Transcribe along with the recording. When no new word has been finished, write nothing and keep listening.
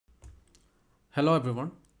Hello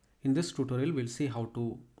everyone. In this tutorial we'll see how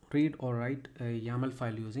to read or write a YAML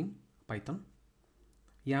file using Python.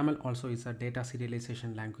 YAML also is a data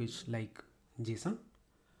serialization language like JSON.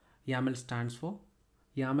 YAML stands for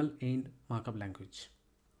YAML Aimed Markup Language.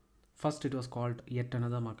 First it was called yet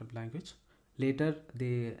another markup language. Later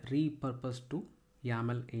they repurposed to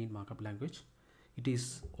YAML Aimed Markup Language. It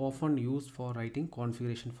is often used for writing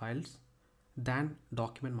configuration files than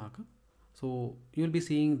document markup. So you'll be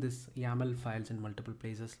seeing this YAML files in multiple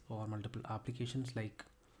places or multiple applications, like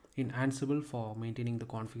in Ansible for maintaining the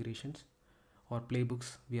configurations, or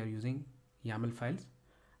playbooks we are using YAML files,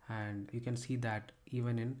 and you can see that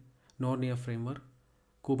even in Node framework,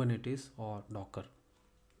 Kubernetes or Docker.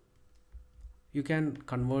 You can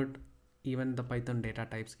convert even the Python data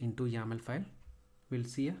types into YAML file. We'll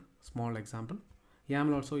see a small example.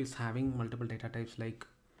 YAML also is having multiple data types like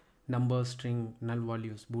number, string, null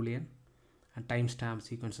values, boolean, and timestamp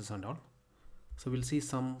sequences and all. So we'll see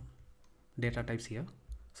some data types here.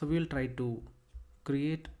 So we'll try to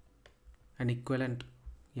create an equivalent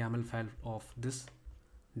YAML file of this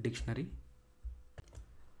dictionary.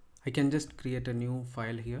 I can just create a new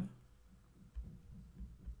file here.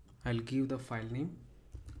 I'll give the file name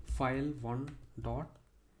file1 dot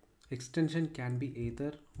extension can be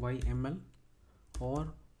either YML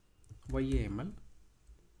or YAML,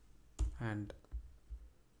 and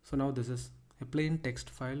so now this is a plain text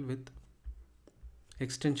file with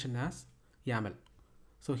extension as YAML.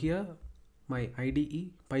 So here my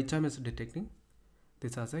IDE PyCharm is detecting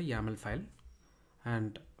this as a YAML file,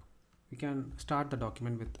 and we can start the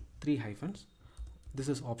document with 3 hyphens. This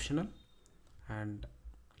is optional, and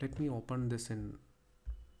let me open this in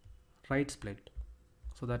write split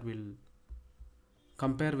so that we'll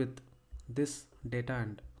compare with this data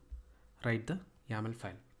and write the YAML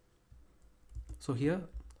file. So here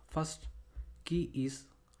first key is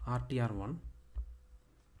RTR1.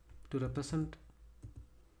 To represent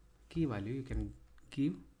key value, you can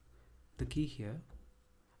give the key here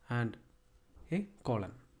and a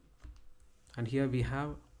colon, and here we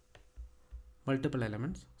have multiple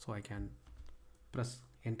elements, so I can press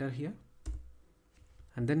enter here,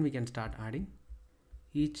 and then we can start adding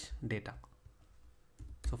each data.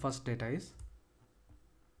 So first data is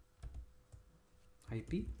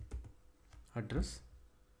IP address,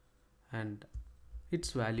 and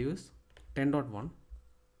its value is 10.1.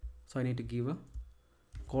 So I need to give a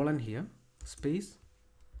colon here, space,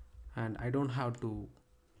 and I don't have to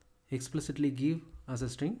explicitly give as a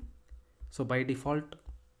string. So by default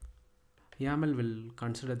YAML will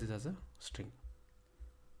consider this as a string.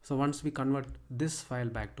 So once we convert this file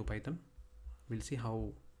back to Python, we'll see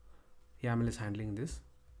how YAML is handling this.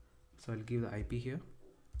 So I'll give the IP here,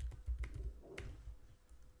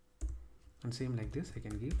 and same like this I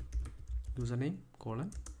can give username colon,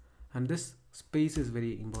 and this space is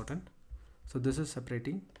very important. So this is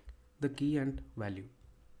separating the key and value.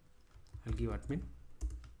 I'll give admin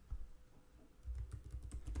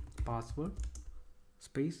password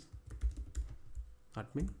space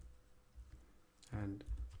admin and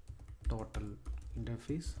total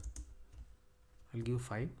interface. I'll give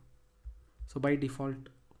 5. So by default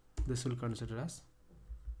this will consider as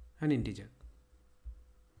an integer.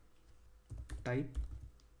 Type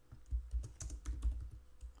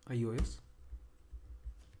iOS,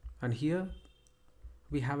 and here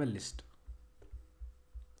we have a list.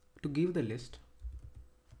 To give the list,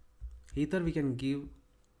 either we can give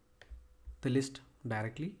the list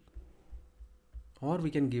directly or we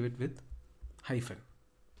can give it with hyphen.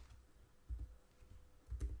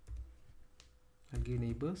 I'll give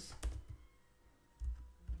neighbors,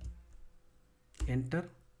 enter,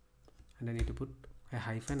 and I need to put a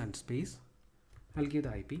hyphen and space. I'll give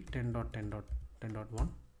the IP 10.10.10.1,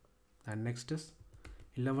 and next is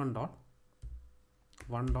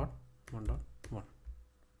 11.1.1.1.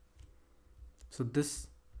 So this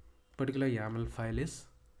particular YAML file is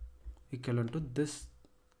equivalent to this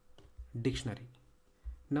dictionary.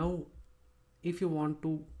 Now if you want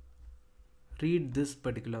to read this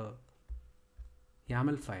particular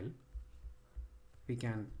YAML file, we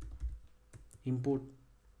can import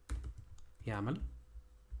YAML,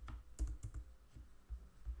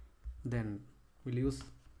 then we'll use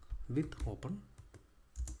with open,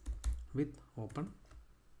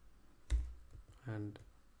 and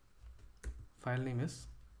file name is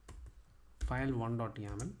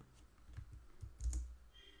file1.yaml,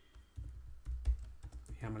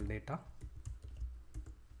 YAML data,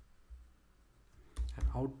 and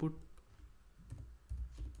output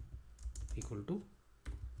equal to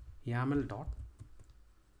YAML dot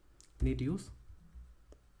need to use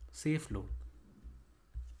safe load.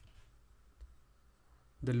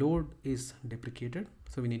 the load is deprecated,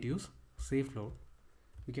 so we need to use safe load.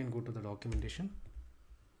 We can go to the documentation,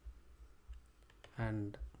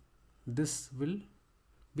 and this will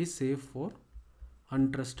be safe for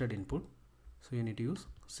untrusted input, so you need to use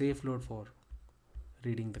safe load for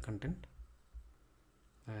reading the content,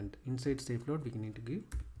 and inside safe load we need to give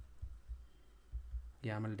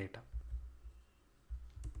YAML data,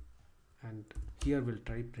 and here we'll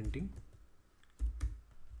try printing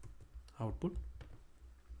output.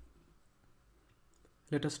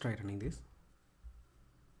 Let us try running this.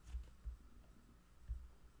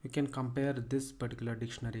 You can compare this particular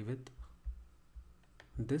dictionary with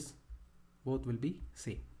this, both will be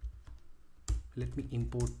same. Let me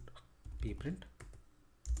import pprint,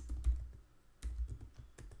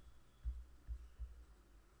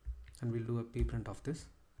 and we'll do a pprint of this.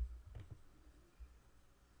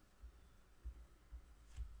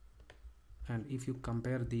 And if you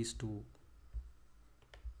compare these two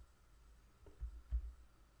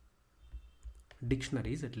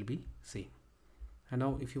dictionaries, it will be same. And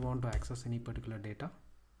now if you want to access any particular data,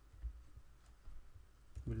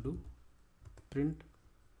 we'll do print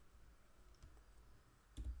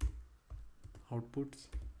outputs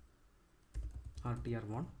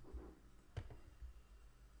rtr1.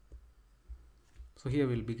 So here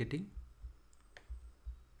we'll be getting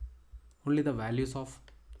only the values of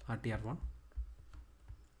rtr1,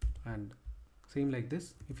 and same like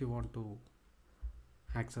this, if you want to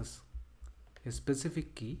access a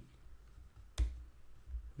specific key,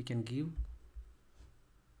 we can give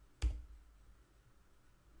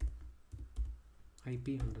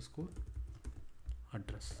IP_address.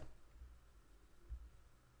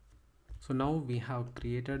 So now we have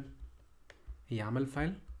created a YAML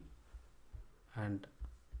file and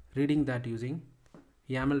reading that using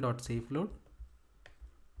YAML.saveload,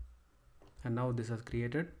 and now this has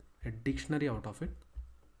created a dictionary out of it,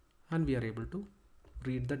 and we are able to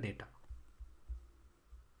read the data.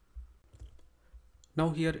 Now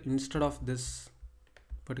here, instead of this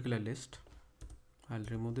particular list, I'll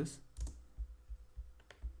remove this.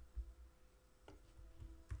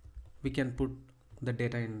 We can put the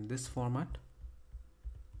data in this format.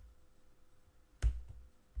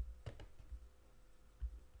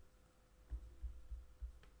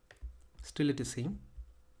 Still it is same,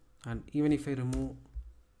 and even if I remove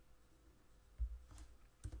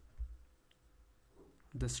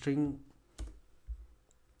the string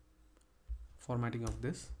formatting of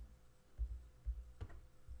this,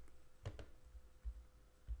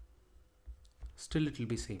 still it will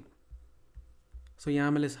be same. So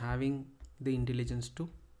YAML is having the intelligence to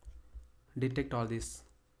detect all these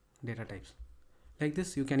data types. Like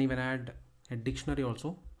this, you can even add a dictionary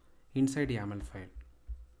also inside YAML file.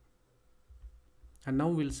 And now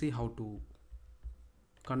we'll see how to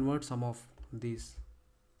convert some of these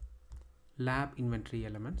lab inventory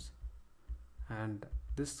elements and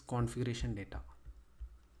this configuration data.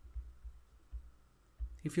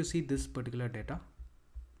 If you see this particular data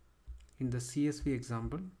in the CSV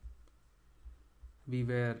example, we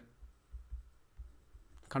were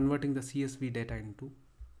converting the CSV data into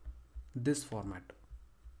this format.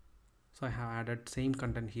 So I have added same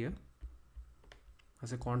content here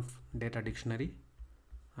as a conf data dictionary.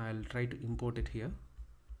 I'll try to import it here.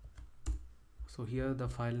 So here the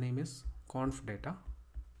file name is conf data.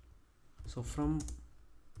 So from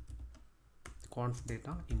conf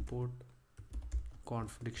data, import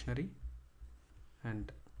conf dictionary, and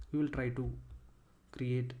we will try to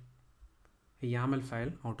create a YAML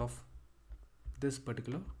file out of this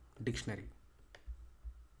particular dictionary.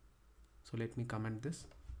 So let me comment this.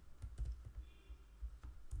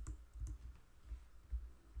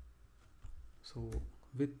 So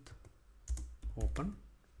with open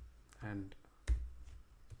and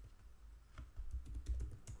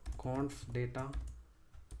conf data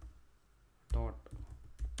dot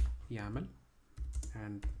YAML,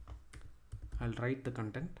 and I'll write the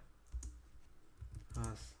content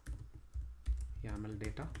as YAML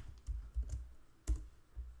data,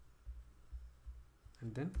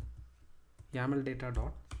 and then YAML data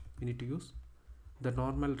dot, we need to use the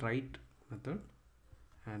normal write method,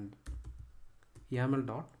 and YAML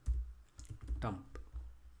dot dump,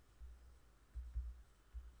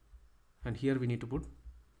 and here we need to put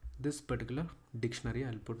this particular dictionary.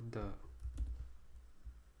 I'll put the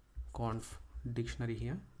conf dictionary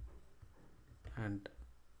here, and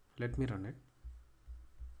let me run it.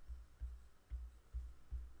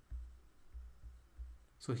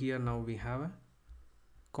 So here now we have a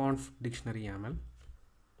conf dictionary YAML,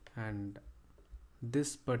 and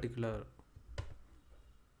this particular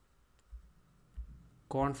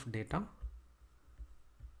conf data.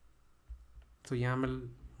 So YAML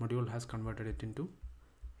module has converted it into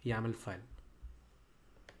YAML file.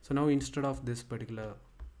 So now instead of this particular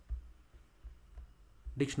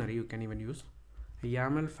dictionary, you can even use a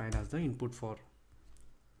YAML file as the input for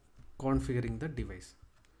configuring the device.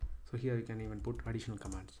 So here you can even put additional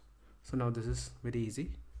commands. So now this is very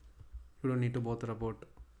easy. You don't need to bother about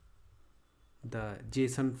the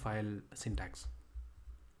JSON file syntax.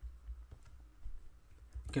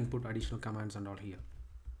 You can put additional commands and all here.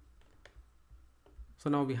 So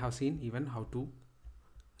now we have seen even how to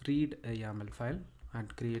read a YAML file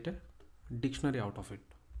and create a dictionary out of it.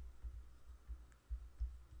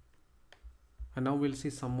 And now we'll see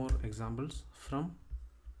some more examples from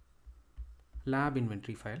lab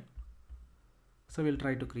inventory file. So we'll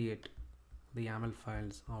try to create the YAML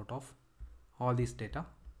files out of all this data.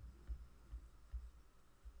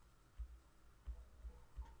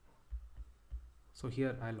 So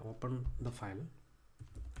here I'll open the file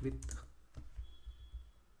with,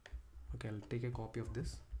 okay, I'll take a copy of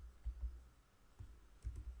this.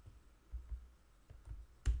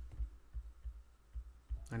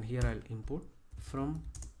 And here I'll import from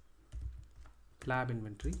lab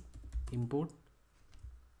inventory, import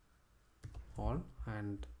all,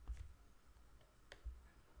 and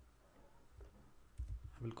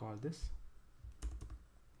I will call this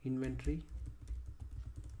inventory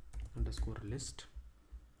underscore list,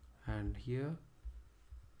 and here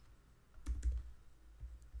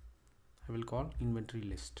I will call inventory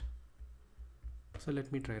list. So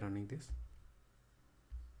let me try running this.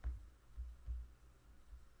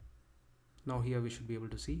 Now here we should be able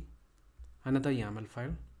to see another YAML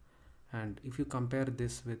file, and if you compare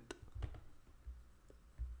this with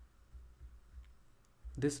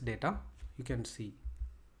this data, you can see.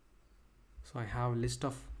 So I have a list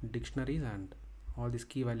of dictionaries and all these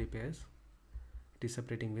key value pairs. It is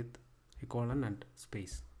separating with a colon and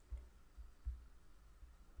space.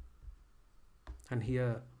 And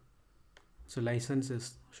here, so license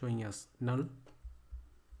is showing as null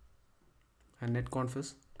and netconf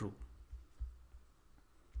is true.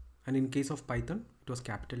 And in case of Python, it was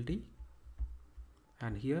capital T,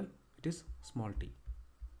 and here it is small t.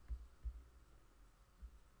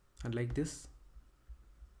 And like this,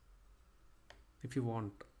 if you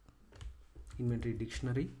want inventory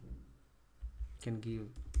dictionary, you can give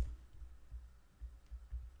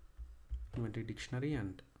inventory dictionary,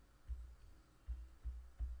 and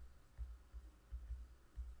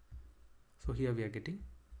so here we are getting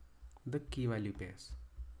the key value pairs.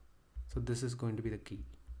 So this is going to be the key.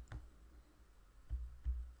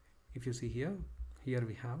 If you see here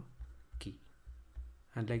we have key,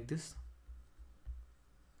 and like this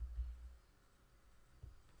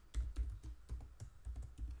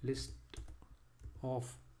list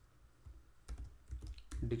of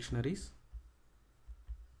dictionaries,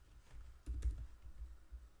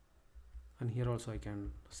 and here also I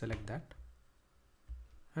can select that,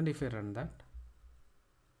 and if I run that,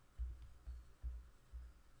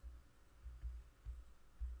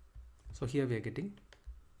 so here we are getting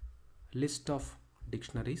list of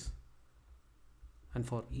dictionaries, and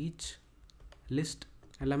for each list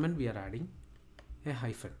element we are adding a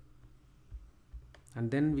hyphen,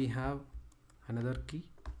 and then we have another key,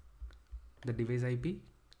 the device IP.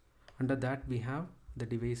 Under that we have the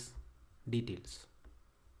device details.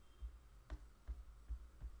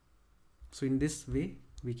 So in this way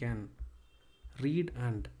we can read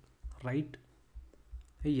and write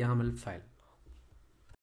a YAML file.